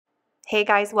Hey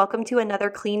guys, welcome to another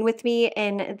clean with me.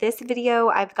 In this video,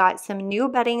 I've got some new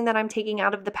bedding that I'm taking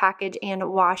out of the package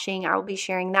and washing. I will be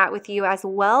sharing that with you, as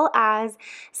well as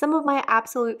some of my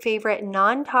absolute favorite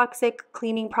non-toxic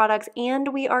cleaning products,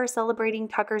 and we are celebrating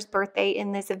Tucker's birthday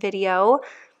in this video.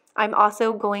 I'm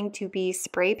also going to be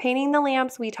spray painting the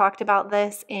lamps. We talked about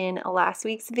this in last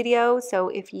week's video, so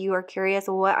if you are curious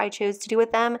what I chose to do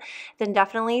with them, then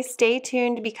definitely stay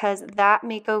tuned because that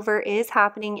makeover is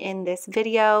happening in this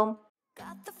video.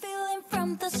 Got the feeling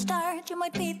from the start, you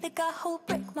might be the guy who'll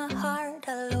break my heart.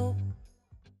 Hello.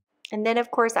 And then,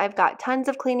 of course, I've got tons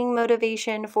of cleaning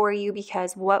motivation for you,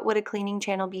 because what would a cleaning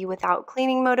channel be without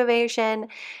cleaning motivation?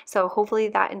 So hopefully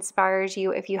that inspires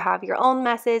you if you have your own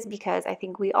messes, because I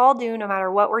think we all do, no matter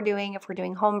what we're doing. If we're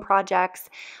doing home projects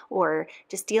or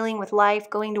just dealing with life,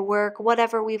 going to work,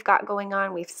 whatever we've got going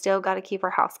on, we've still got to keep our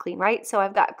house clean, right? So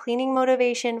I've got cleaning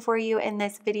motivation for you in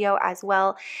this video as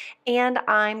well. And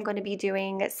I'm going to be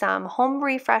doing some home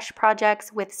refresh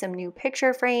projects with some new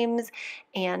picture frames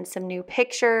and some new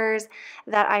pictures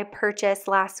that I purchased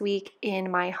last week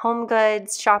in my Home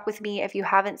Goods Shop With Me. If you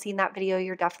haven't seen that video,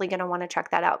 you're definitely going to want to check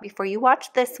that out before you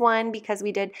watch this one, because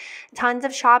we did tons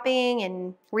of shopping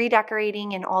and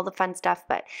redecorating and all the fun stuff.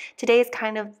 But today is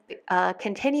kind of a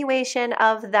continuation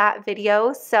of that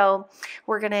video. So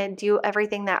we're going to do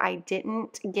everything that I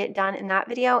didn't get done in that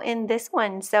video in this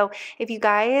one. So if you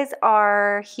guys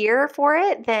are here for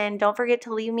it, then don't forget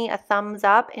to leave me a thumbs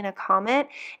up in a comment,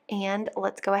 and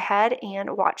let's go ahead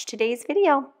and watch today's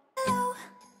video.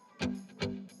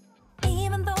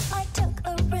 Even though I took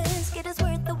a risk, it is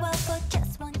worth the while for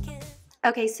just one kiss.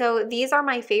 Okay, so these are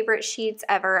my favorite sheets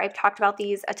ever. I've talked about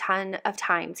these a ton of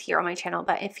times here on my channel,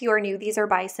 but if you are new, these are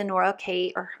by Sonora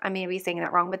Kate, or I may be saying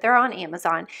that wrong, but they're on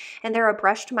Amazon, and they're a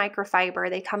brushed microfiber.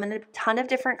 They come in a ton of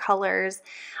different colors.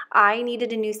 I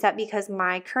needed a new set because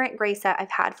my current gray set I've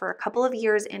had for a couple of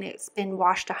years, and it's been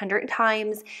washed 100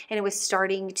 times, and it was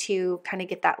starting to kind of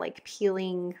get that like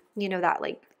peeling, you know, that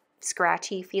like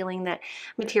scratchy feeling that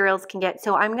materials can get.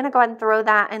 So I'm going to go ahead and throw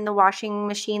that in the washing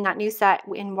machine, that new set,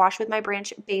 and wash with my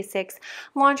Branch Basics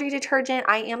laundry detergent.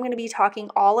 I am going to be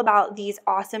talking all about these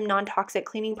awesome non-toxic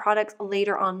cleaning products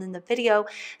later on in the video,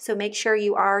 so make sure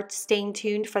you are staying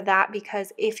tuned for that,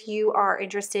 because if you are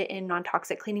interested in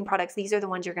non-toxic cleaning products, these are the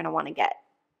ones you're going to want to get.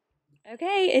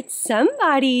 Okay, it's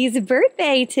somebody's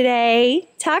birthday today.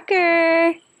 Tucker,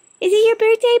 is it your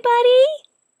birthday, buddy?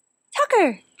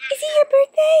 Tucker, is it your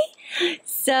birthday?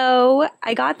 So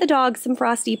I got the dog some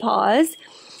Frosty Paws,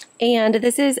 and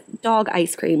this is dog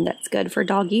ice cream that's good for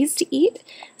doggies to eat.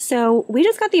 So we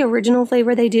just got the original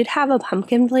flavor. They did have a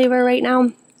pumpkin flavor right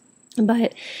now,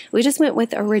 but we just went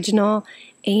with original,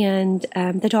 and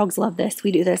the dogs love this.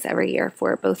 We do this every year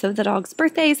for both of the dogs'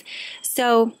 birthdays.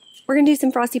 So we're going to do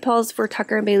some Frosty Paws for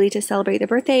Tucker and Bailey to celebrate their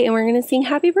birthday, and we're going to sing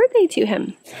happy birthday to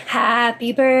him.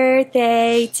 Happy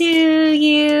birthday to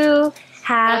you.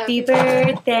 Happy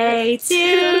birthday to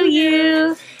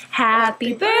you.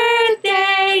 Happy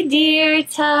birthday, dear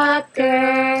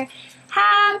Tucker.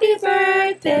 Happy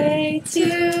birthday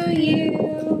to you.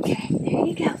 Okay, there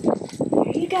you go.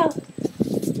 There you go.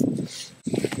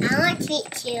 I want to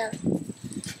treat too.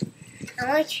 I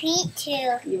want to treat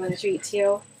too. You want a treat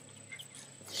too?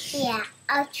 Yeah,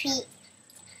 I'll treat.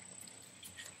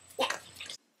 Yeah.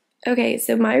 Okay,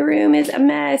 so my room is a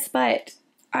mess, but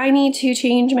I need to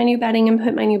change my new bedding and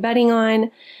put my new bedding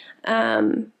on.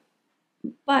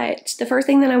 But the first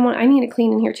thing that I need to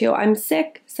clean in here too. I'm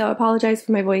sick, so I apologize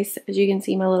for my voice. As you can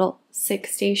see, my little sick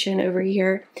station over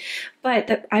here.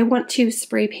 But I want to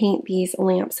spray paint these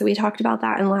lamps. So we talked about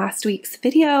that in last week's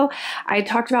video. I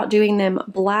talked about doing them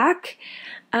black.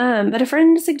 But a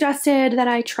friend suggested that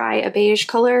I try a beige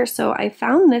color, so I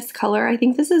found this color. I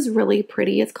think this is really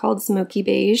pretty. It's called Smoky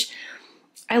Beige.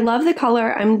 I love the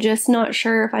color. I'm just not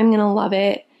sure if I'm going to love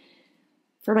it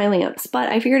for my lamps, but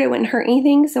I figured it wouldn't hurt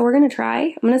anything, so we're going to try.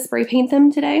 I'm going to spray paint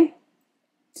them today,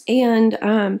 and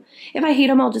if I hate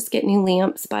them, I'll just get new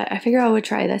lamps, but I figure I would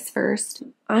try this first.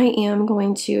 I am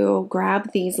going to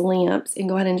grab these lamps and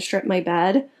go ahead and strip my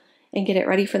bed and get it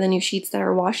ready for the new sheets that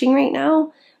are washing right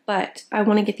now. But I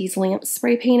want to get these lamps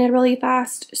spray painted really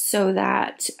fast so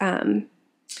that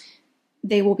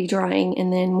they will be drying,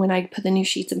 and then when I put the new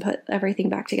sheets and put everything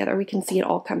back together, we can see it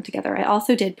all come together. I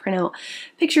also did print out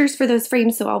pictures for those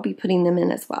frames, so I'll be putting them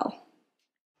in as well.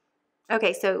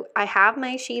 Okay, so I have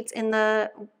my sheets in the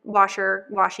washer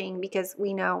washing, because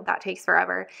we know that takes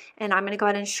forever. And I'm going to go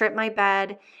ahead and strip my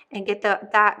bed and get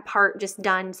that part just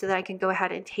done so that I can go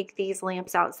ahead and take these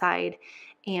lamps outside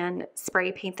and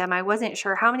spray paint them. I wasn't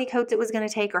sure how many coats it was going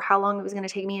to take or how long it was going to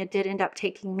take me. It did end up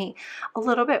taking me a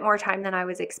little bit more time than I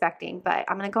was expecting, but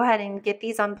I'm going to go ahead and get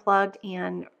these unplugged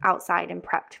and outside and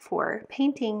prepped for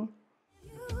painting.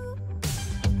 With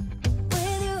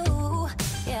you,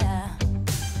 yeah.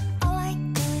 All I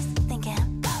do is thinking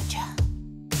about you.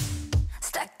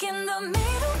 Stuck in the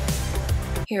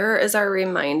middle. Here is our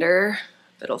reminder,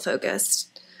 if it'll focus,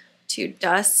 to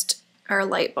dust our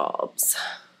light bulbs.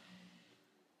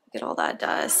 Get all that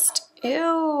dust.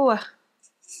 Ew.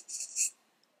 It's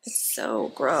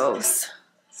so gross.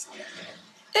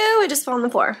 Ew, it just fell on the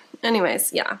floor.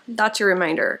 Anyways, yeah, that's your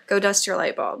reminder. Go dust your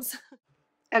light bulbs.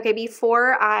 Okay,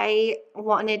 before I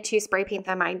wanted to spray paint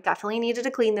them, I definitely needed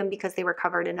to clean them because they were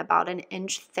covered in about an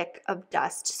inch thick of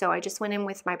dust. So I just went in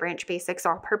with my Branch Basics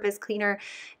all-purpose cleaner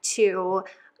to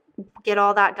get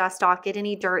all that dust off, get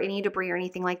any dirt, any debris or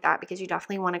anything like that, because you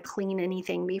definitely want to clean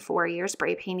anything before you're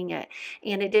spray painting it.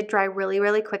 And it did dry really,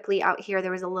 really quickly out here.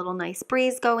 There was a little nice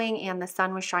breeze going and the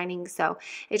sun was shining, so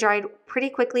it dried pretty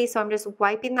quickly. So I'm just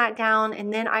wiping that down,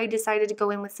 and then I decided to go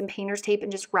in with some painter's tape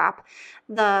and just wrap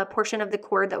the portion of the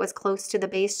cord that was close to the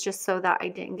base just so that I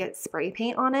didn't get spray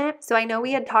paint on it. So I know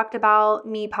we had talked about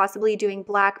me possibly doing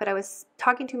black, but I was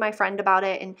talking to my friend about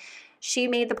it, and she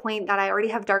made the point that I already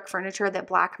have dark furniture, that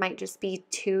black might just be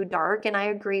too dark, and I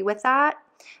agree with that.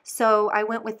 So I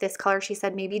went with this color. She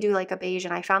said maybe do like a beige,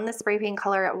 and I found this spray paint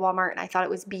color at Walmart and I thought it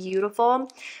was beautiful.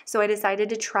 So I decided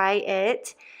to try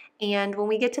it, and when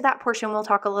we get to that portion, we'll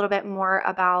talk a little bit more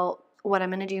about what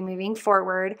I'm going to do moving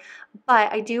forward.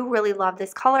 But I do really love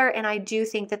this color, and I do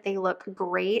think that they look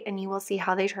great, and you will see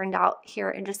how they turned out here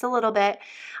in just a little bit.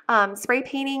 Spray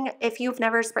painting, if you've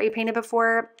never spray painted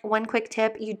before, one quick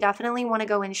tip, you definitely want to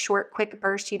go in short, quick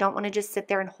bursts. You don't want to just sit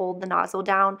there and hold the nozzle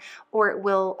down, or it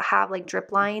will have like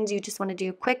drip lines. You just want to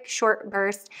do quick, short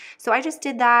bursts. So I just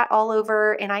did that all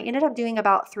over, and I ended up doing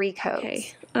about 3 coats.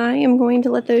 Okay, I am going to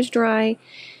let those dry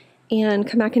and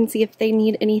come back and see if they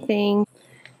need anything.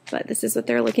 But this is what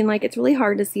they're looking like. It's really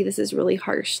hard to see. This is really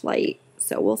harsh light.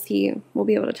 So we'll see. We'll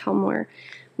be able to tell more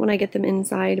when I get them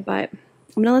inside. But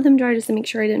I'm going to let them dry just to make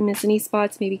sure I didn't miss any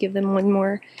spots. Maybe give them one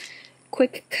more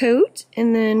quick coat.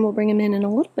 And then we'll bring them in a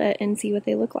little bit and see what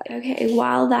they look like. Okay,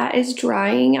 while that is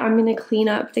drying, I'm going to clean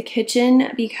up the kitchen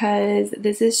because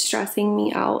this is stressing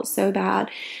me out so bad.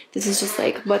 This is just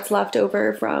like what's left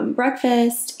over from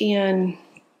breakfast and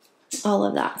all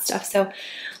of that stuff. So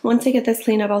once I get this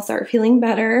cleaned up, I'll start feeling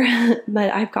better.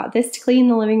 But I've got this to clean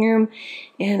the living room,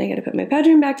 and I got to put my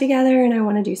bedroom back together, and I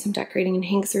want to do some decorating in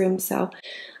Hank's room. So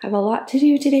I have a lot to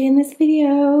do today in this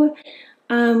video,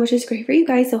 which is great for you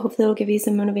guys. So hopefully it'll give you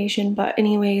some motivation. But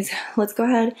anyways, let's go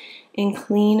ahead and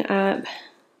clean up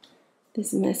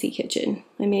this messy kitchen.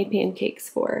 I made pancakes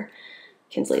for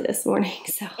Kinsley this morning.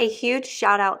 So a huge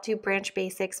shout out to Branch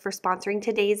Basics for sponsoring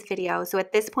today's video. So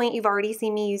at this point, you've already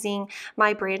seen me using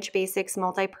my Branch Basics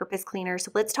multi-purpose cleaner. So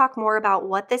let's talk more about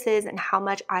what this is and how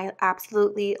much I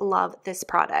absolutely love this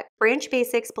product. Branch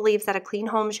Basics believes that a clean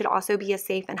home should also be a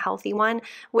safe and healthy one,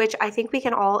 which I think we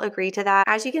can all agree to that.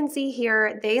 As you can see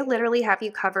here, they literally have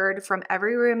you covered from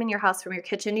every room in your house, from your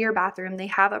kitchen to your bathroom. They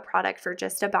have a product for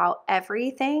just about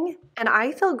everything. And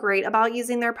I feel great about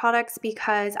using their products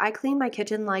because I clean my kitchen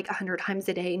like 100 times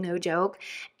a day, no joke.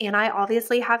 And I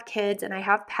obviously have kids and I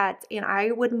have pets, and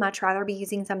I would much rather be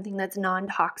using something that's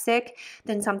non-toxic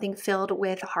than something filled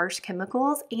with harsh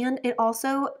chemicals. And it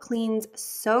also cleans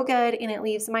so good, and it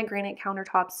leaves my granite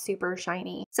countertops super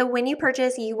shiny. So when you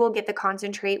purchase, you will get the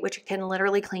concentrate, which can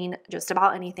literally clean just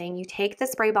about anything. You take the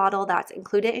spray bottle that's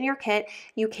included in your kit.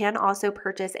 You can also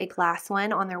purchase a glass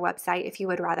one on their website if you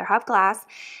would rather have glass.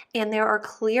 And there are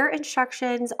clear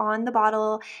instructions on the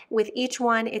bottle. With each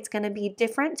one, it's going to be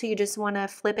different, so you just want to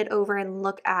flip it over and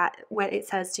look at what it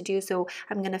says to do. So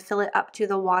I'm going to fill it up to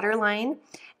the water line,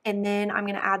 and then I'm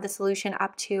going to add the solution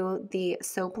up to the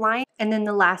soap line, and then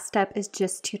the last step is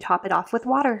just to top it off with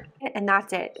water, and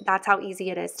that's it. That's how easy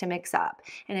it is to mix up,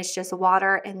 and it's just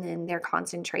water and then their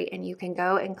concentrate, and you can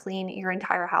go and clean your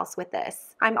entire house with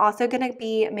this. I'm also going to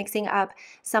be mixing up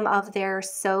some of their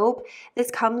soap.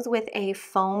 This comes with a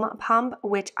foam pump,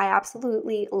 which I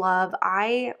absolutely love.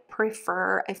 I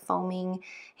prefer a foaming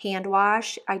hand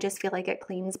wash. I just feel like it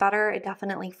cleans better. It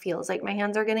definitely feels like my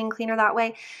hands are getting cleaner that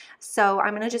way. So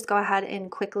I'm going to just go ahead and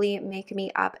quickly make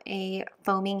me up a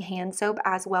foaming hand soap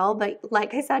as well. But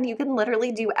like I said, you can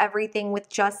literally do everything with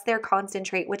just their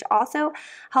concentrate, which also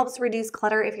helps reduce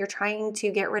clutter if you're trying to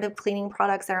get rid of cleaning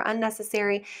products that are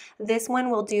unnecessary. This one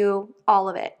will do all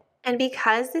of it. And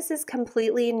because this is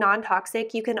completely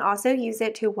non-toxic, you can also use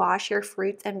it to wash your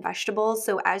fruits and vegetables.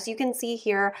 So as you can see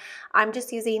here, I'm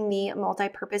just using the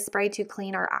multi-purpose spray to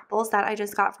clean our apples that I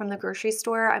just got from the grocery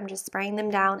store. I'm just spraying them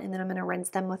down and then I'm going to rinse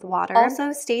them with water.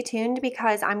 Also stay tuned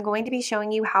because I'm going to be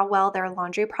showing you how well their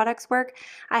laundry products work.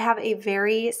 I have a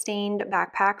very stained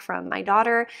backpack from my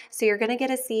daughter, so you're going to get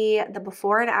to see the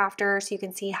before and after so you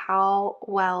can see how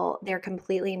well their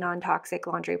completely non-toxic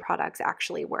laundry products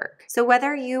actually work. So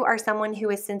whether you are someone who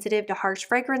is sensitive to harsh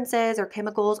fragrances or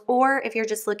chemicals, or if you're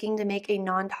just looking to make a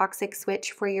non-toxic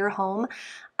switch for your home,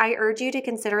 I urge you to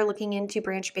consider looking into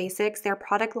Branch Basics. Their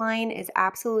product line is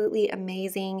absolutely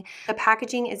amazing. The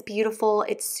packaging is beautiful.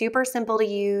 It's super simple to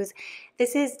use.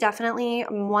 This is definitely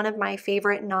one of my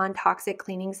favorite non-toxic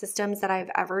cleaning systems that I've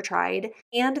ever tried.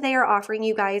 And they are offering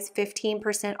you guys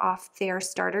 15% off their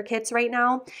starter kits right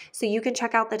now. So you can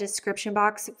check out the description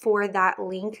box for that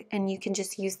link and you can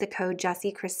just use the code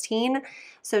jessichristine.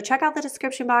 So check out the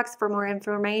description box for more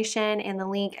information and the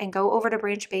link and go over to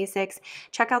Branch Basics,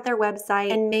 check out their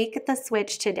website and make the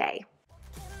switch today.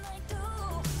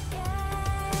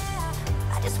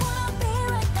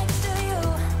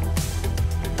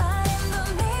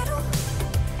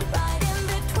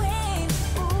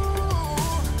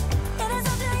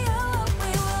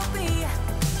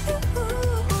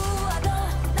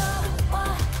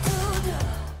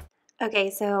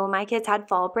 Okay, so my kids had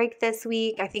fall break this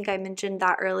week. I think I mentioned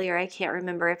that earlier. I can't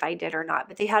remember if I did or not,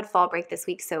 but they had fall break this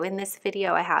week. So in this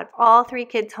video, I had all 3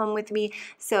 kids home with me.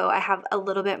 So I have a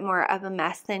little bit more of a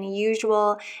mess than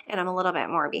usual, and I'm a little bit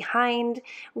more behind.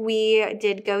 We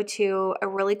did go to a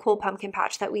really cool pumpkin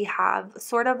patch that we have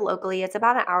sort of locally. It's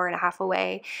about an hour and a half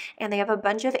away, and they have a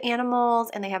bunch of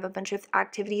animals and they have a bunch of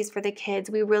activities for the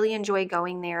kids. We really enjoy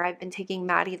going there. I've been taking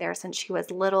Maddie there since she was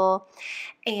little,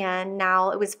 and now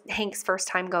it was Hank's first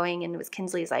time going, and it was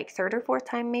Kinsley's like 3rd or 4th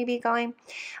time maybe going.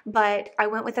 But I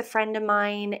went with a friend of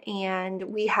mine and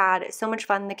we had so much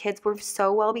fun. The kids were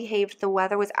so well behaved. The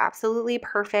weather was absolutely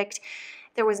perfect.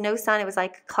 There was no sun. It was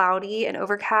like cloudy and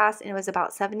overcast, and it was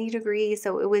about 70 degrees.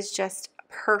 So it was just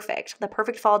perfect, the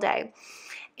perfect fall day.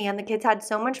 And the kids had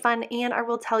so much fun, and I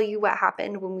will tell you what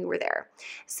happened when we were there.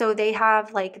 So they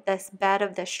have like this bed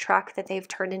of this truck that they've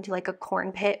turned into like a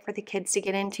corn pit for the kids to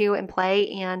get into and play,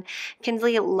 and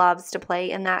Kinsley loves to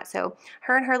play in that. So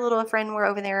her and her little friend were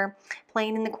over there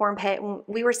playing in the corn pit.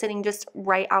 We were sitting just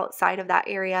right outside of that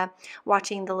area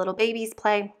watching the little babies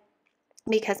play,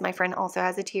 because my friend also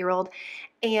has a 2-year-old.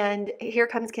 And here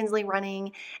comes Kinsley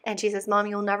running, and she says, "Mom,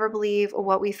 you'll never believe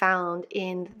what we found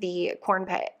in the corn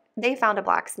pit." They found a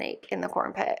black snake in the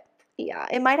corn pit. Yeah,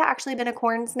 it might have actually been a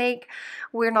corn snake.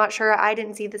 We're not sure. I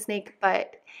didn't see the snake,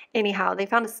 but anyhow, they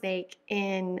found a snake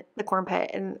in the corn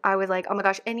pit, and I was like, oh my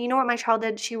gosh. And you know what my child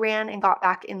did? She ran and got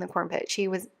back in the corn pit.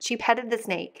 She petted the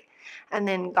snake and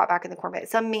then got back in the corn pit.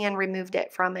 Some man removed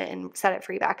it from it and set it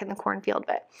free back in the cornfield,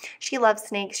 but she loves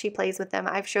snakes. She plays with them.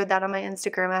 I've showed that on my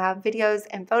Instagram. I have videos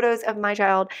and photos of my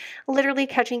child literally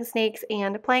catching snakes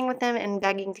and playing with them and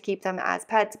begging to keep them as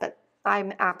pets, but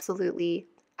I'm absolutely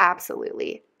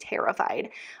terrified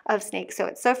of snakes. So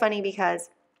it's so funny because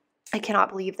I cannot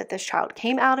believe that this child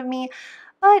came out of me,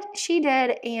 but she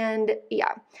did. And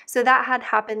yeah, so that had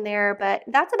happened there, but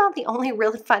that's about the only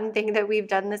really fun thing that we've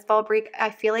done this fall break. I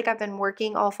feel like I've been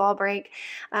working all fall break,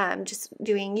 just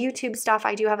doing YouTube stuff.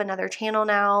 I do have another channel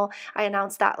now. I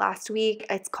announced that last week.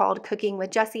 It's called Cooking with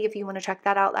Jessi. If you want to check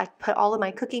that out, I put all of my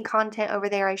cooking content over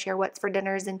there. I share what's for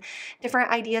dinners and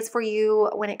different ideas for you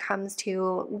when it comes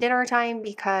to dinner time,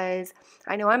 because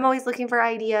I know I'm always looking for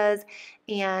ideas.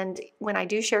 And when I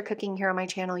do share cooking here on my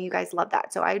channel, you guys love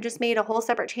that. So I just made a whole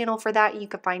separate channel for that. You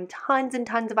can find tons and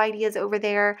tons of ideas over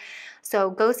there. So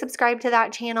go subscribe to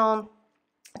that channel,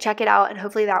 check it out, and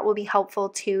hopefully that will be helpful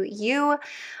to you.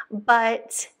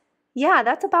 But yeah,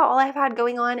 that's about all I've had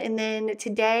going on. And then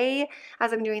today,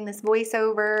 as I'm doing this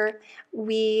voiceover,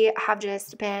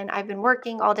 I've been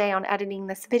working all day on editing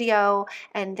this video,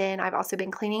 and then I've also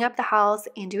been cleaning up the house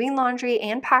and doing laundry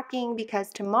and packing, because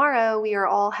tomorrow we are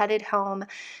all headed home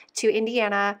to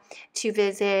Indiana to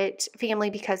visit family,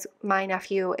 because my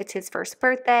nephew, it's his 1st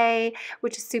birthday,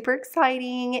 which is super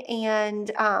exciting. And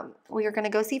we are going to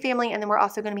go see family, and then we're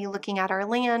also going to be looking at our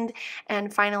land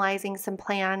and finalizing some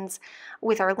plans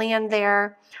with our land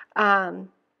there.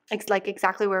 It's like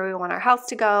exactly where we want our house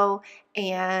to go,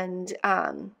 and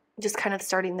just kind of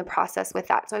starting the process with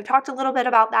that. So I've talked a little bit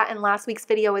about that in last week's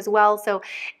video as well. So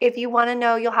if you want to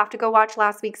know, you'll have to go watch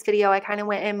last week's video. I kind of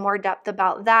went in more depth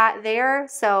about that there.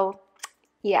 So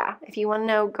yeah, if you want to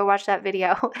know, go watch that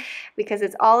video because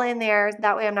it's all in there.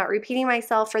 That way I'm not repeating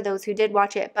myself for those who did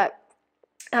watch it. But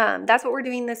That's what we're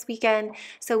doing this weekend.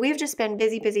 So we've just been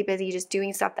busy, just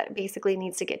doing stuff that basically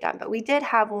needs to get done. But we did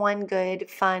have one good,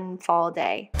 fun fall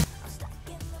day.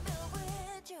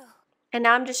 And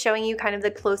now I'm just showing you kind of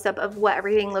the close-up of what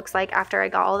everything looks like after I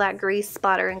got all that grease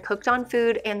splatter and cooked on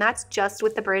food. And that's just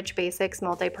with the Bridge Basics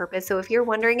multi-purpose. So if you're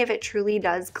wondering if it truly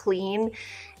does clean,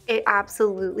 it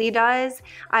absolutely does.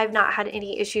 I've not had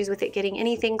any issues with it getting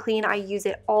anything clean. I use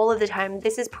it all of the time.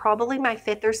 This is probably my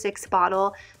 5th or 6th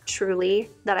bottle, truly,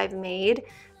 that I've made,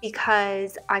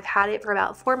 because I've had it for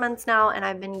about 4 months now and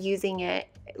I've been using it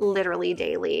literally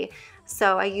daily.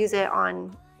 So I use it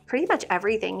on pretty much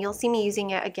everything. You'll see me using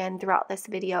it again throughout this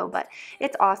video, but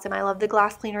it's awesome. I love the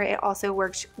glass cleaner. It also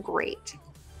works great.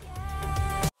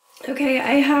 Okay,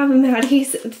 I have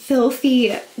Maddie's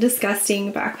filthy,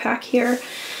 disgusting backpack here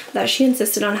that she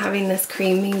insisted on having this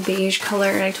creamy beige color,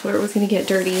 and I told her it was going to get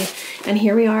dirty. And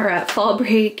here we are at fall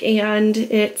break and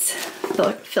it's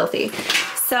filthy.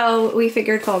 So we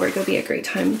figured fall break would be a great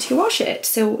time to wash it.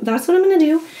 So that's what I'm going to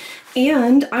do.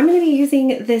 And I'm going to be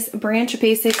using this Branch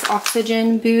Basics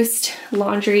Oxygen Boost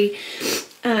Laundry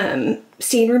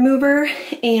stain remover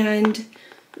and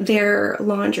their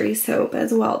laundry soap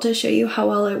as well to show you how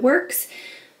well it works.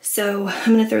 So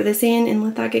I'm going to throw this in and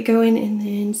let that get going, and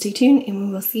then stay tuned and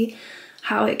we will see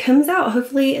how it comes out.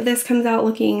 Hopefully this comes out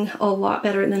looking a lot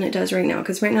better than it does right now,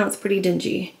 because right now it's pretty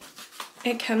dingy.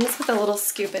 It comes with a little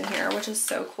scoop in here, which is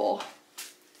so cool.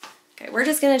 Okay, we're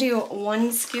just gonna do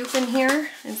 1 scoop in here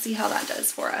and see how that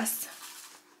does for us.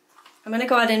 I'm gonna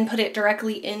go ahead and put it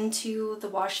directly into the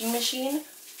washing machine.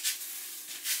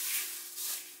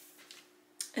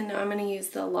 And now I'm gonna use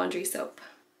the laundry soap.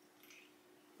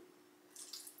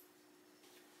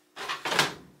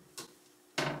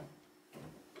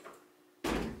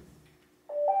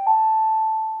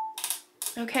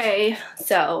 Okay,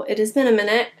 so it has been a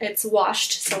minute. It's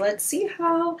washed, so let's see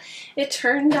how it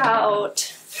turned out.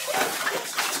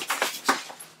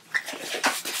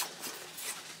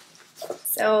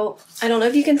 So I don't know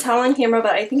if you can tell on camera,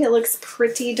 but I think it looks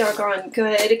pretty doggone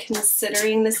good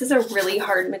considering this is a really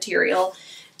hard material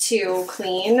to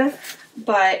clean,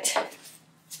 but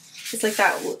it's like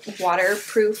that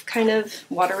waterproof kind of,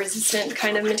 water resistant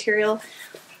kind of material.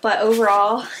 But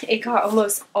overall, it got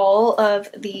almost all of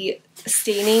the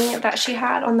staining that she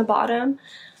had on the bottom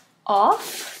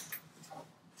off.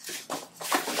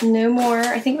 No more,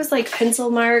 I think it was like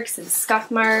pencil marks and scuff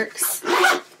marks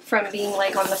from being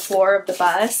like on the floor of the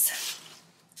bus.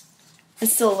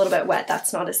 It's still a little bit wet.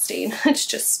 That's not a stain. It's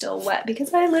just still wet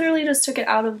because I literally just took it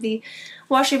out of the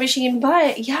washing machine.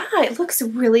 But yeah, it looks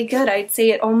really good. I'd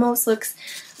say it almost looks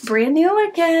brand new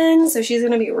again. So she's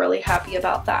going to be really happy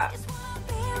about that.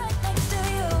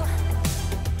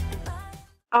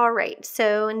 All right,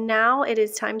 so now it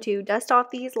is time to dust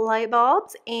off these light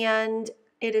bulbs, and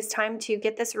it is time to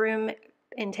get this room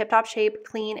in tip-top shape,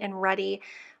 clean, and ready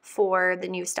for the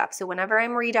new stuff. So whenever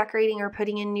I'm redecorating or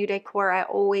putting in new decor, I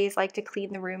always like to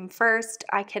clean the room first.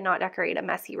 I cannot decorate a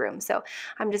messy room. So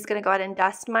I'm just going to go ahead and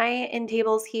dust my end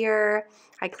tables here.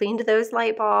 I cleaned those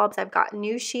light bulbs. I've got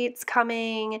new sheets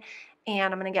coming.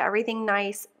 And I'm going to get everything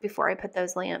nice before I put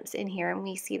those lamps in here and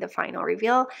we see the final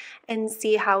reveal and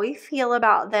see how we feel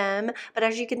about them. But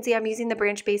as you can see, I'm using the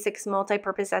Branch Basics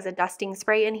multi-purpose as a dusting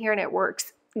spray in here, and it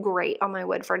works great on my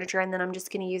wood furniture. And then I'm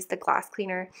just going to use the glass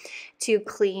cleaner to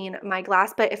clean my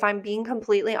glass. But if I'm being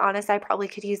completely honest, I probably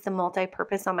could use the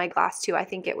multi-purpose on my glass too. I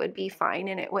think it would be fine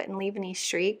and it wouldn't leave any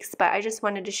streaks. But I just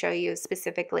wanted to show you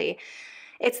specifically.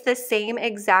 It's the same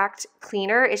exact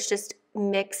cleaner. It's just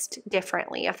mixed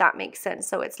differently, if that makes sense.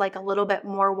 So it's like a little bit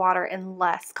more water and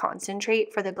less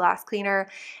concentrate for the glass cleaner,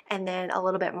 and then a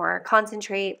little bit more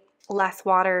concentrate, less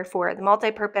water for the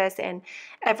multi-purpose, and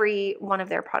every one of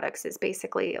their products is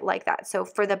basically like that. So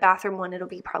for the bathroom one, it'll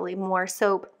be probably more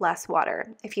soap, less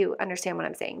water, if you understand what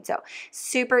I'm saying. So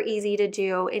super easy to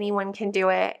do. Anyone can do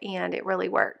it, and it really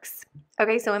works.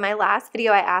 Okay, so in my last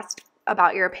video, I asked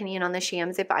about your opinion on the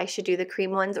shams, if I should do the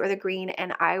cream ones or the green,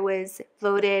 and I was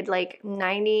voted like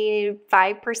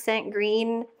 95%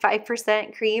 green,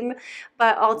 5% cream.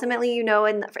 But ultimately, you know,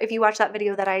 and if you watch that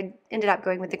video, that I ended up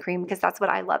going with the cream because that's what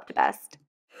I loved best.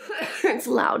 It's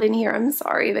loud in here. I'm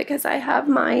sorry, because I have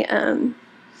my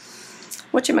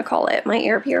whatchamacallit, my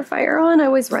air purifier on. I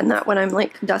always run that when I'm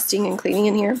like dusting and cleaning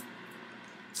in here.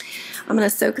 I'm gonna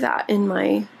soak that in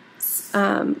my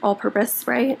all-purpose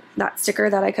spray, that sticker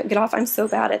that I couldn't get off. I'm so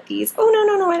bad at these. Oh,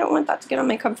 no, I don't want that to get on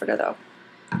my comforter though.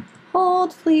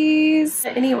 Hold, please.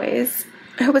 Anyways,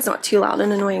 I hope it's not too loud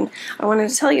and annoying. I wanted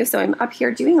to tell you, so I'm up here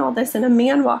doing all this, and a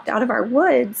man walked out of our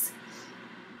woods,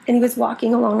 and he was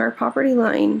walking along our property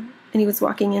line, and he was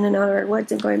walking in and out of our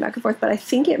woods and going back and forth, but I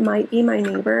think it might be my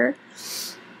neighbor.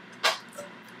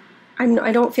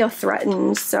 I don't feel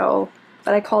threatened,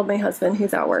 but I called my husband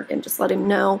who's at work and just let him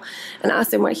know and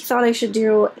asked him what he thought I should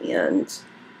do, and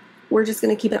we're just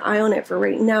going to keep an eye on it for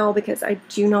right now because I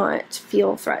do not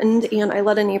feel threatened, and I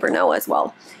let a neighbor know as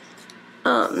well.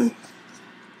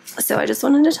 So I just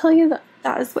wanted to tell you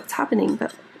that is what's happening.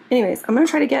 But anyways, I'm going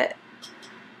to try to get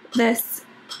this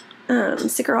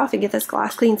sticker off and get this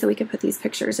glass clean so we can put these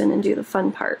pictures in and do the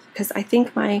fun part, because I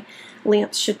think my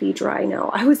lamps should be dry now.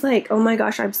 I was like, oh my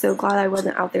gosh, I'm so glad I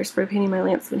wasn't out there spray painting my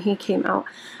lamps when he came out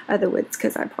of the woods,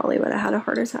 because I probably would have had a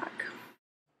heart attack.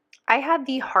 I had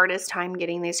the hardest time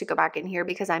getting these to go back in here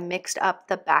because I mixed up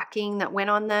the backing that went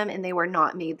on them and they were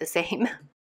not made the same.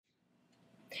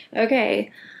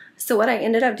 Okay, so what I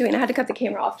ended up doing, I had to cut the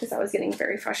camera off because I was getting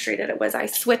very frustrated. It was I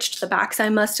switched the backs. I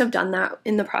must have done that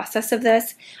in the process of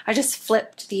this. I just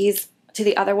flipped these to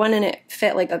the other one and it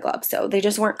fit like a glove. So they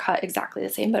just weren't cut exactly the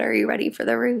same. But are you ready for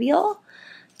the reveal?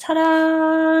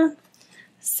 Ta-da!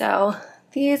 So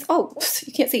these, oh,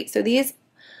 you can't see. So these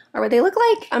are what they look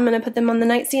like. I'm going to put them on the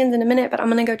nightstands in a minute, but I'm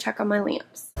going to go check on my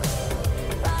lamps.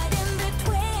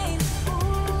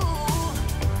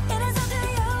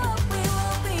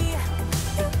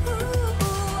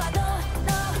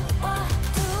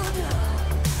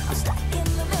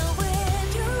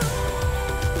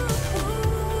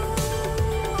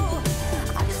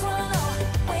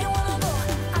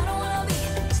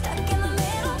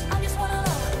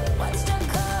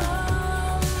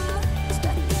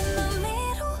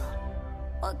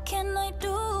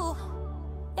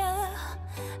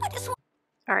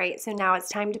 All right, so now it's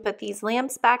time to put these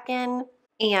lamps back in,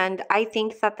 and I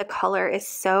think that the color is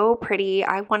so pretty.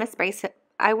 I want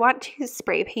to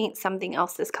spray paint something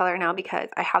else this color now because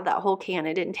I have that whole can.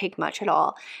 It didn't take much at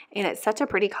all, and it's such a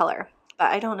pretty color, but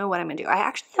I don't know what I'm gonna do. I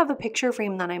actually have a picture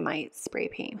frame that I might spray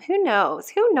paint. Who knows?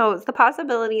 Who knows? The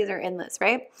possibilities are endless,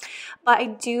 right? But I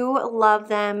do love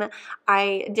them.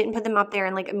 I didn't put them up there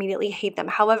and like immediately hate them.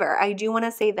 However, I do want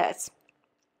to say this.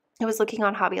 I was looking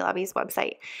on Hobby Lobby's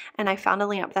website and I found a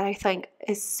lamp that I think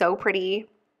is so pretty.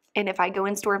 And if I go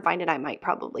in store and find it, I might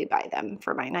probably buy them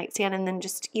for my nightstand and then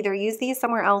just either use these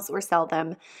somewhere else or sell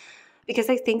them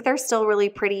because I think they're still really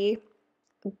pretty.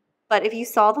 But if you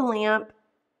saw the lamp,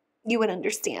 you would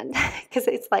understand because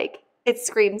it's like, it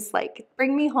screams like,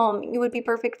 bring me home. You would be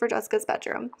perfect for Jessica's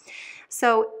bedroom.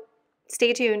 So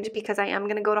stay tuned because I am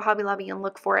going to go to Hobby Lobby and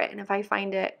look for it. And if I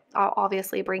find it, I'll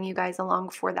obviously bring you guys along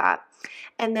for that.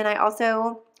 And then I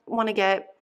also want to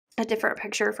get a different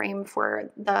picture frame for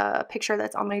the picture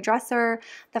that's on my dresser.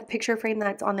 The picture frame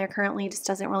that's on there currently just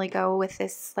doesn't really go with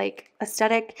this like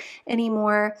aesthetic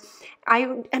anymore.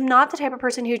 I am not the type of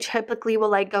person who typically will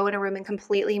like go in a room and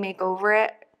completely make over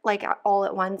it like all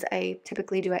at once. I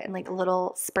typically do it in like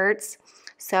little spurts.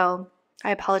 So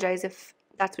I apologize if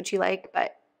that's what you like,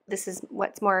 but this is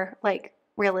what's more like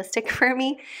realistic for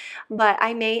me. But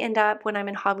I may end up when I'm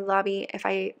in Hobby Lobby, if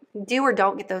I do or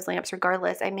don't get those lamps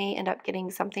regardless, I may end up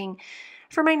getting something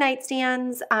for my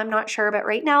nightstands. I'm not sure, but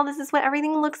right now this is what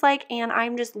everything looks like and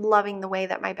I'm just loving the way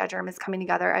that my bedroom is coming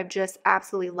together. I've just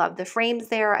absolutely loved the frames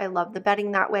there. I love the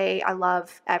bedding that way. I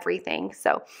love everything.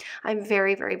 So I'm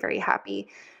very, very, very happy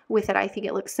with it. I think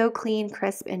it looks so clean,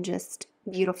 crisp, and just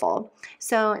beautiful.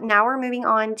 So now we're moving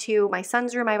on to my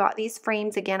son's room. I bought these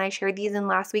frames. Again, I shared these in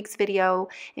last week's video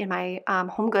in my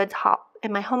home goods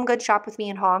shop with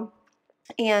me and haul.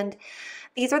 And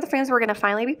these are the frames we're going to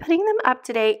finally be putting them up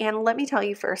today. And let me tell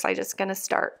you first, I'm just going to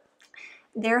start.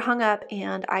 They're hung up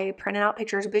and I printed out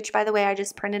pictures, which by the way, I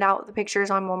just printed out the pictures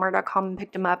on Walmart.com and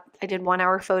picked them up. I did 1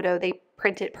 hour photo. They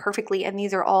print it perfectly. And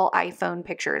these are all iPhone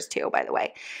pictures too, by the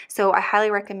way. So I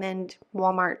highly recommend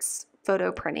Walmart's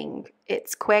photo printing.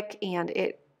 It's quick and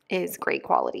it is great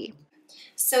quality.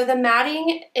 So the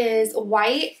matting is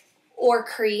white or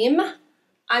cream.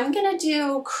 I'm gonna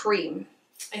do cream.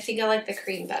 I think I like the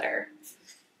cream better.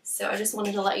 So I just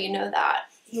wanted to let you know that.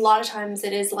 A lot of times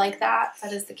it is like that.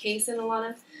 That is the case in a lot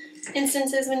of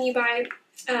instances when you buy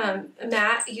a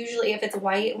matte. Usually if it's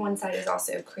white, one side is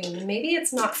also cream. And maybe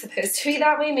it's not supposed to be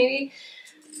that way.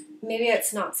 Maybe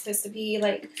it's not supposed to be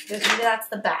like, maybe that's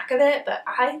the back of it, but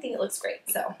I think it looks great.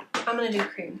 So I'm going to do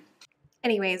cream.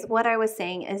 Anyways, what I was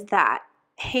saying is that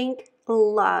Hank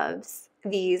loves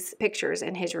these pictures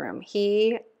in his room.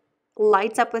 He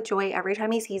lights up with joy every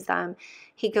time he sees them.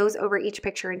 He goes over each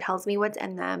picture and tells me what's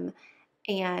in them,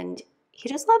 and he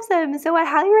just loves them. So I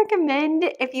highly recommend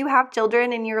if you have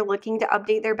children and you're looking to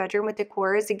update their bedroom with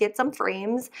decor is to get some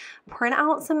frames, print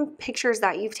out some pictures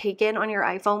that you've taken on your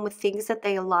iPhone with things that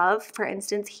they love. For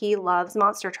instance, he loves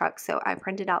monster trucks. So I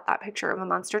printed out that picture of a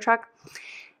monster truck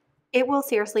it will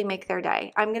seriously make their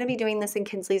day. I'm going to be doing this in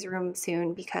Kinsley's room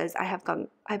soon because I've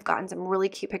gotten some really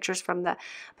cute pictures from the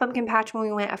pumpkin patch when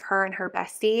we went of her and her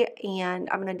bestie, and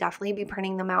I'm going to definitely be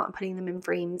printing them out and putting them in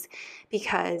frames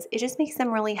because it just makes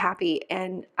them really happy.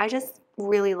 And I just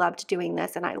really loved doing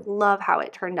this, and I love how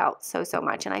it turned out so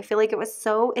much. And I feel like it was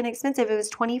so inexpensive. It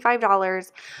was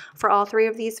 $25 for all 3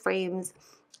 of these frames,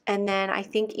 and then I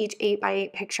think each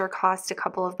 8x8 picture cost a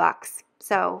couple of bucks.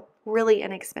 So really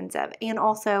inexpensive. And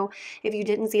also, if you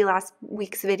didn't see last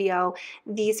week's video,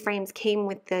 these frames came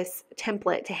with this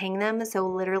template to hang them, so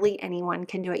literally anyone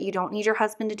can do it. You don't need your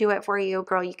husband to do it for you,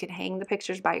 girl. You can hang the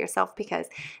pictures by yourself because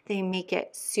they make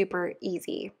it super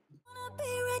easy. Wanna be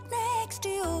right next to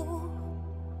you,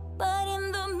 but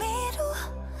in the middle,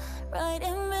 right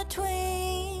in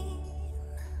between.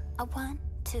 I want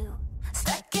to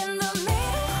stuck in the middle.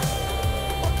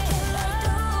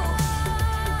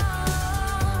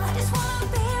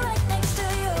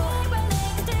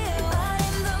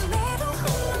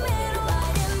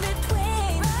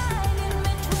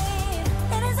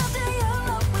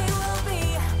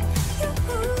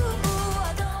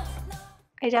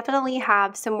 I definitely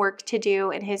have some work to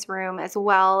do in his room as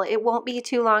well. It won't be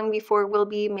too long before we'll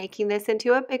be making this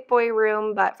into a big boy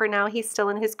room, but for now he's still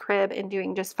in his crib and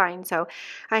doing just fine. So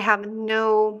I have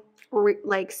no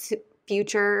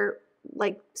future,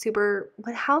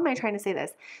 how am I trying to say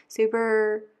this?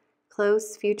 Super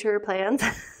close future plans.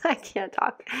 I can't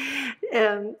talk.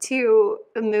 To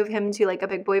move him to like a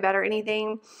big boy bed or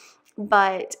anything.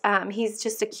 But he's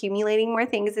just accumulating more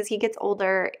things as he gets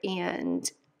older,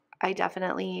 and I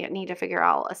definitely need to figure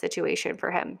out a situation for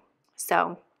him.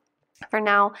 So for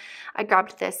now, I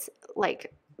grabbed this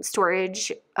like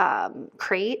storage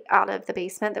crate out of the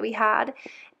basement that we had,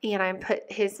 and I put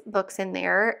his books in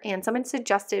there. And someone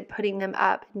suggested putting them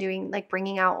up and doing like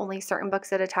bringing out only certain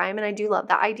books at a time. And I do love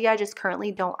that idea. I just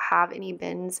currently don't have any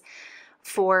bins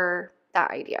for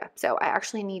that idea. So I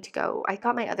actually need to go. I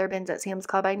got my other bins at Sam's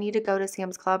Club. I need to go to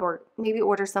Sam's Club or maybe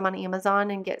order some on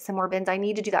Amazon and get some more bins. I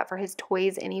need to do that for his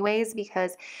toys anyways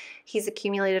because he's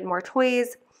accumulated more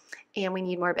toys and we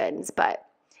need more bins.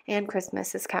 And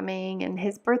Christmas is coming and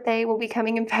his birthday will be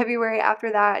coming in February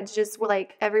after that. It's just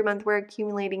like every month we're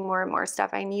accumulating more and more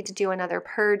stuff. I need to do another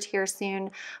purge here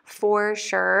soon for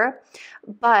sure.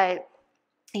 But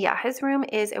yeah, his room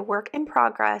is a work in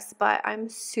progress, but I'm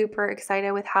super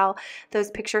excited with how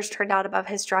those pictures turned out above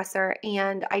his dresser.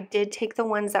 And I did take the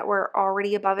ones that were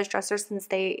already above his dresser since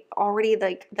they already,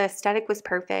 like, the aesthetic was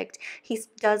perfect. He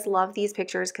does love these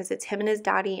pictures because it's him and his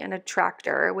daddy and a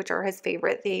tractor, which are his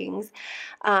favorite things.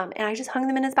 And I just hung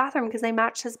them in his bathroom because they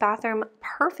matched his bathroom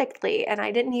perfectly. And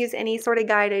I didn't use any sort of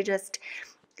guide. I just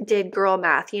did girl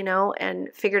math, and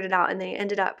figured it out. And they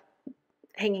ended up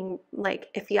hanging, like,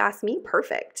 if you ask me,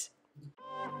 perfect.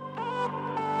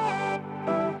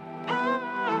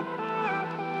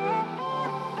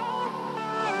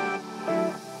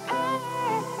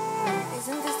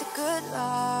 Isn't this a good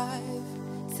life?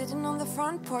 Sitting on the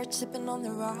front porch, sipping on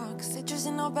the rocks, citrus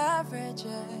in our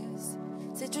beverages,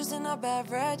 citrus in our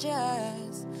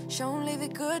beverages, show only the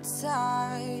good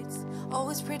sides,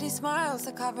 always pretty smiles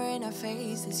are covering our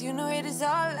faces, you know it is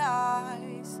all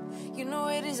lies. You know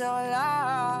it is all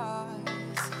lies.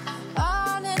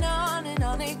 On and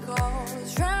on it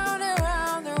goes, round and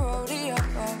round the rodeo.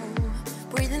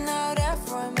 Breathing out air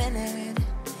for a minute,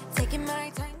 taking my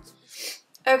time.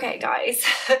 Okay, guys,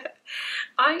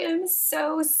 I am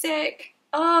so sick.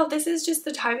 Oh, this is just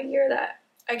the time of year that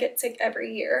I get sick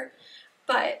every year.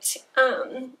 But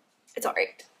it's all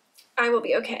right. I will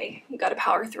be okay. You got to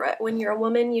power through it. When you're a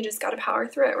woman, you just got to power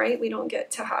through it, right? We don't get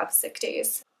to have sick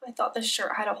days. I thought this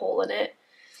shirt had a hole in it.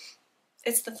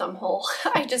 It's the thumb hole.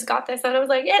 I just got this and I was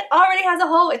like, it already has a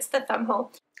hole. It's the thumb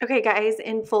hole. Okay, guys,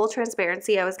 in full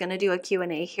transparency, I was going to do a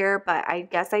Q&A here, but I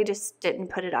guess I just didn't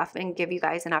put it up and give you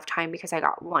guys enough time because I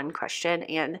got one question,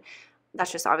 and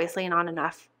that's just obviously not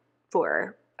enough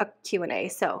for a Q&A.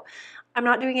 So I'm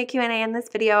not doing a Q&A in this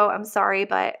video. I'm sorry,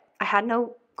 but I had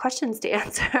no questions to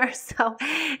answer. So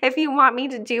if you want me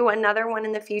to do another one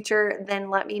in the future,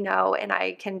 then let me know and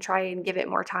I can try and give it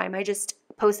more time. I just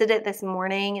posted it this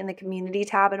morning in the community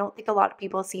tab. I don't think a lot of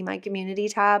people see my community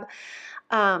tab.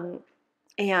 And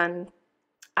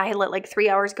I let like 3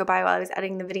 hours go by while I was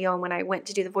editing the video. And when I went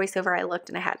to do the voiceover, I looked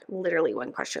and I had literally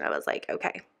one question. I was like,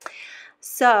 okay,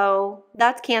 so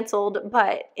that's canceled.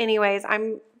 But anyways,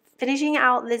 I'm finishing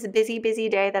out this busy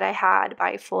day that I had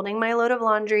by folding my load of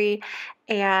laundry,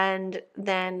 and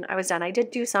then I was done. I did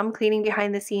do some cleaning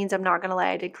behind the scenes. I'm not going to lie.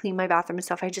 I did clean my bathroom and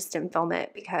stuff. I just didn't film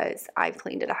it because I've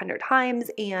cleaned it 100 times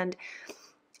and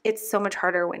it's so much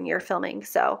harder when you're filming.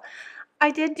 So I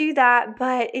did do that,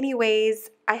 but anyways,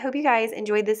 I hope you guys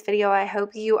enjoyed this video. I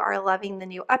hope you are loving the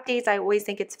new updates. I always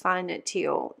think it's fun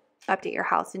to update your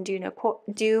house and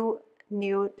do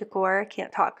new decor.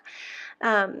 Can't talk.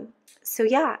 So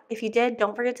yeah, if you did,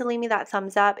 don't forget to leave me that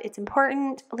thumbs up. It's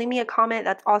important. Leave me a comment.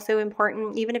 That's also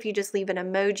important. Even if you just leave an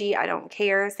emoji, I don't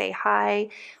care. Say hi,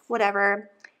 whatever.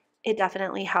 It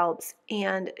definitely helps.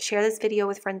 And share this video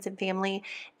with friends and family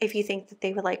if you think that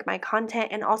they would like my content.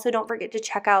 And also don't forget to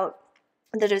check out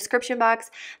the description box.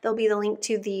 There'll be the link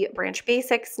to the Branch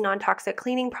Basics non-toxic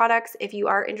cleaning products. If you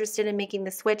are interested in making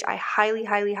the switch, I highly,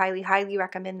 highly, highly, highly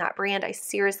recommend that brand. I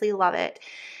seriously love it.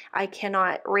 I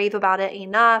cannot rave about it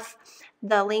enough.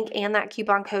 The link and that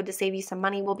coupon code to save you some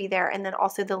money will be there. And then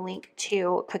also the link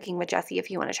to Cooking with Jessi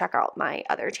if you want to check out my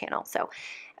other channel. So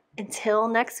until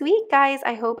next week, guys,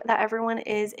 I hope that everyone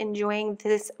is enjoying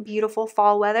this beautiful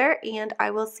fall weather, and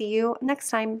I will see you next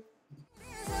time.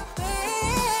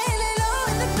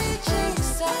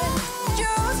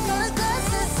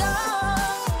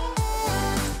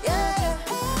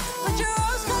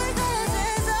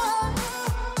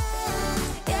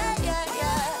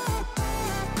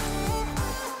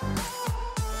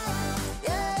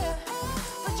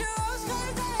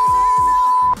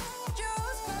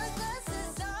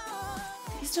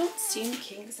 Don't seem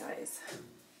king size,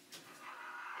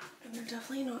 and they're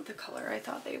definitely not the color I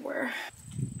thought they were.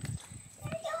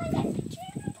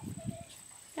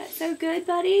 That's so good,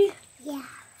 buddy. Yeah.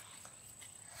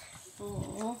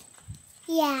 Aww.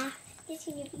 Yeah.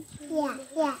 Yeah.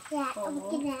 I'm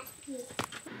looking at you.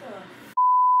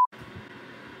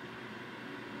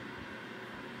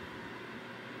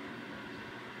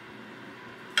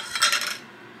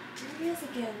 There he is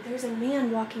again. There's a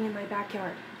man walking in my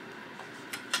backyard.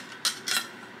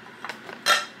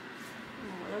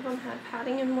 One of them had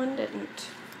padding and one didn't.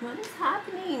 What is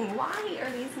happening? Why are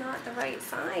these not the right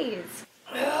size?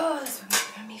 Oh, this one's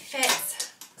giving me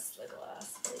fits. Less the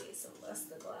glass, please, and less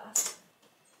the glass.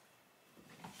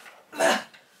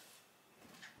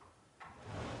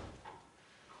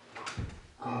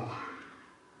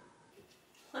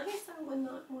 Why is that one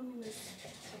not wanting this?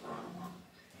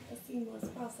 A seamless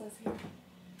process here.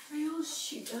 Oh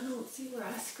shoot, I don't see where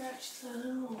I scratched that at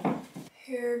all.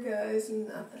 Here goes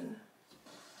nothing.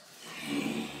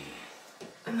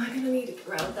 Am I gonna need to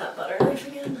grab that butter knife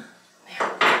again?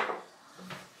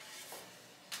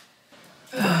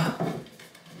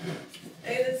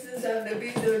 Hey, this is having to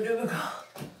be so difficult.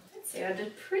 I'd say I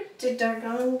did pretty darn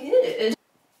good.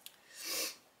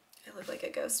 I look like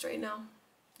a ghost right now.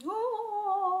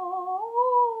 Oh,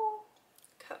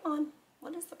 come on.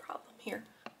 What is the problem here?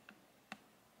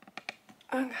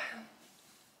 Okay.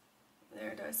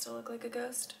 There, do I still look like a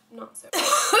ghost? Not so.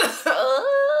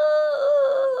 Oh,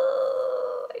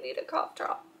 I need a cough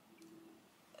drop.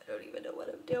 I don't even know what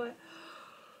I'm doing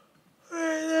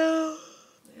right now.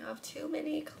 I have too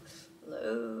many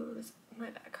clothes. My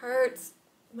back hurts.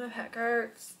 My back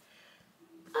hurts.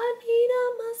 I need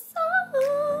a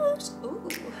massage. Ooh.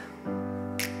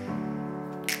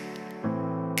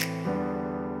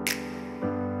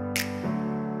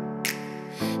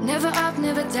 Never up,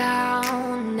 never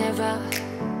down, never.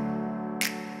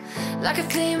 Like a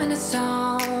theme in a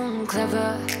song,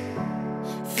 clever.